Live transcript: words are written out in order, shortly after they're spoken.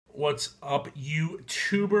What's up,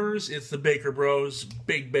 YouTubers? It's the Baker Bros,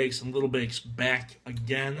 Big Bakes and Little Bakes, back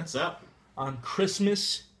again. What's up? On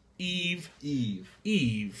Christmas Eve. He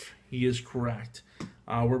is correct.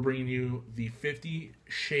 We're bringing you the 50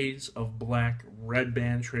 Shades of Black Red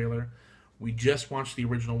Band trailer. We just watched the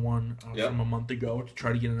original one from a month ago to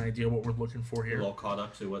try to get an idea what we're looking for here. We're all caught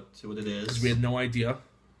up to what it is. Because we had no idea.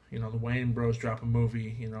 You know, the Wayans Bros drop a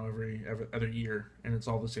movie, you know, every other year, and it's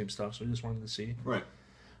all the same stuff. So we just wanted to see. Right.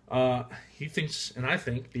 He thinks, and I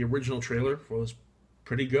think, the original trailer was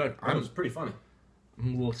pretty good. It was pretty funny. I'm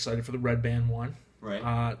a little excited for the Red Band one.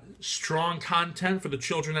 Right. Strong content for the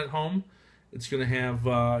children at home. It's going to have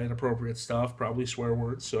inappropriate stuff, probably swear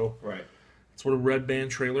words. So right. That's what a Red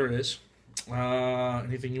Band trailer is.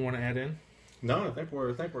 Anything you want to add in? No, I think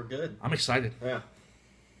we're good. I'm excited. Yeah.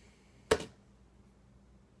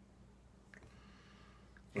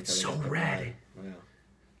 It's so red. Yeah.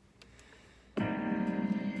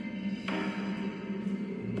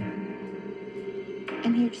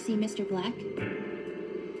 I'm here to see Mr. Black.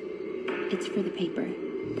 It's for the paper.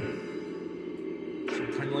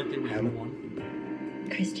 So kind of like the original one.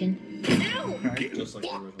 Christian. Okay. Just like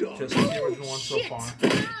the original. Just like the original one so far.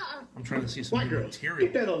 I'm trying to see some new material.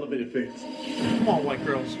 Get that elevator fixed. Come on, white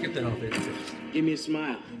girls. Get that elevator fixed. Give me a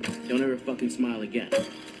smile. Don't ever fucking smile again.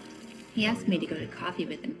 He asked me to go to coffee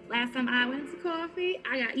with him. Last time I went to coffee,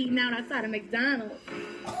 I got eaten out outside of McDonald's.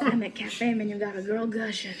 And that cafe menu got a girl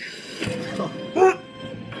gushing.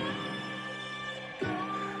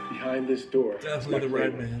 Behind this door. Definitely the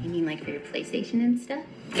Red Man. You mean like for your PlayStation and stuff?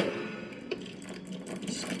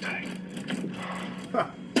 So tight.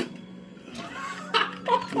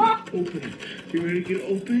 Open. You ready to get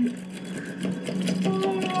open?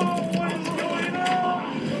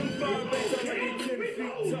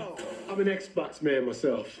 I'm an Xbox man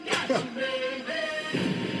myself.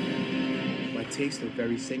 My tastes are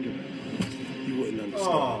very singular. You wouldn't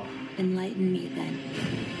understand. Oh. Enlighten me then.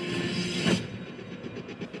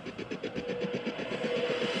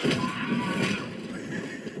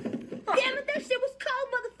 Damn it, that shit was cold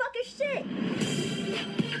motherfucking shit.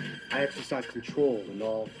 I exercise control in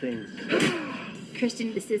all things.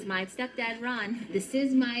 Christian, this is my stepdad, Ron. This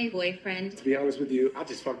is my boyfriend. To be honest with you, I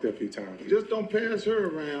just fucked her a few times. Just don't pass her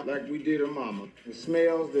around like we did her mama. It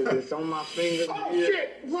smells that's on my fingers. Oh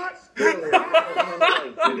shit! What? Take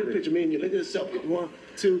a picture, me and you. Look at yourself. 1,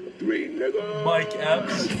 2, 3, nigga. Mike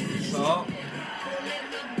Epps. So.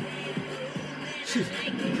 She's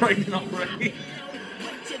pregnant already.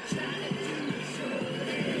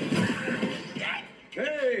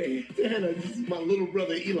 Hey, Dana, this is my little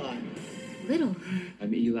brother Eli. Little.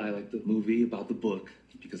 I'm Eli, like the movie about the book,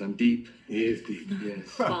 because I'm deep. He is deep.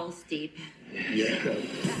 Yes. Balls deep. Yeah.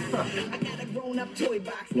 I got a grown-up toy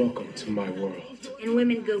box. Welcome to my world. And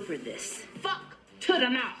women go for this. Fuck to the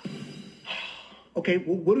mouth. Okay,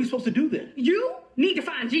 well, what are we supposed to do then? You need to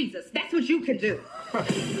find Jesus. That's what you can do.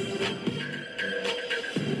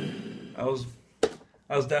 That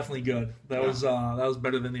was definitely good. That was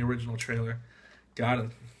better than the original trailer. Got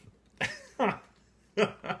it.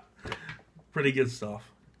 Pretty good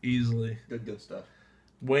stuff. Easily. Good stuff.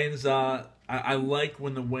 Wayne's I like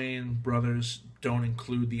when the Wayans brothers don't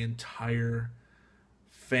include the entire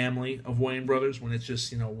family of Wayans brothers, when it's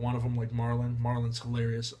just, you know, one of them, like Marlon. Marlon's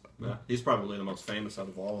hilarious. Yeah. He's probably the most famous out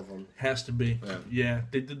of all of them. Has to be. Yeah.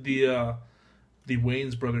 They did the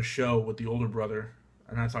Wayans brothers show with the older brother,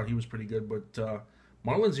 and I thought he was pretty good, but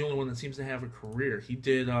Marlon's the only one that seems to have a career. He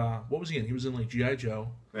did what was he in? He was in like G.I. Joe.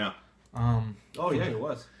 Yeah. Oh yeah, he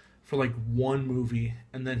was. For like one movie,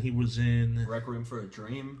 and then he was in Requiem for a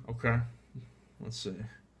Dream. Okay. Let's see.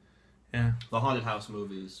 Yeah. The haunted house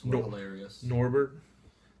movies were hilarious. Norbert.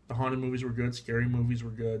 The haunted movies were good. Scary movies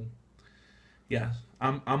were good. Yeah.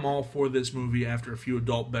 I'm all for this movie after a few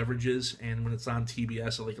adult beverages, and when it's on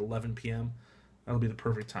TBS at like 11 p.m. That'll be the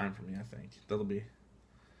perfect time for me, I think. That'll be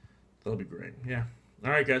great. Yeah.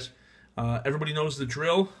 All right, guys. Everybody knows the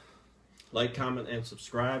drill. Like, comment, and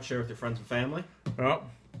subscribe. Share with your friends and family. Well,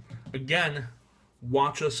 again,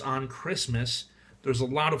 watch us on Christmas. There's a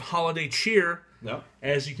lot of holiday cheer. Yep.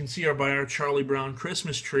 As you can see by our Charlie Brown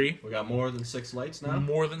Christmas tree. We got more than 6 lights now.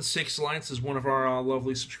 More than 6 lights, as one of our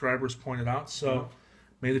lovely subscribers pointed out. So,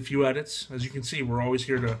 made a few edits. As you can see, we're always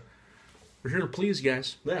here to please,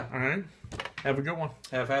 guys. Yeah. All right. Have a good one.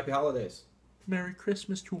 Have happy holidays. Merry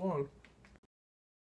Christmas to all.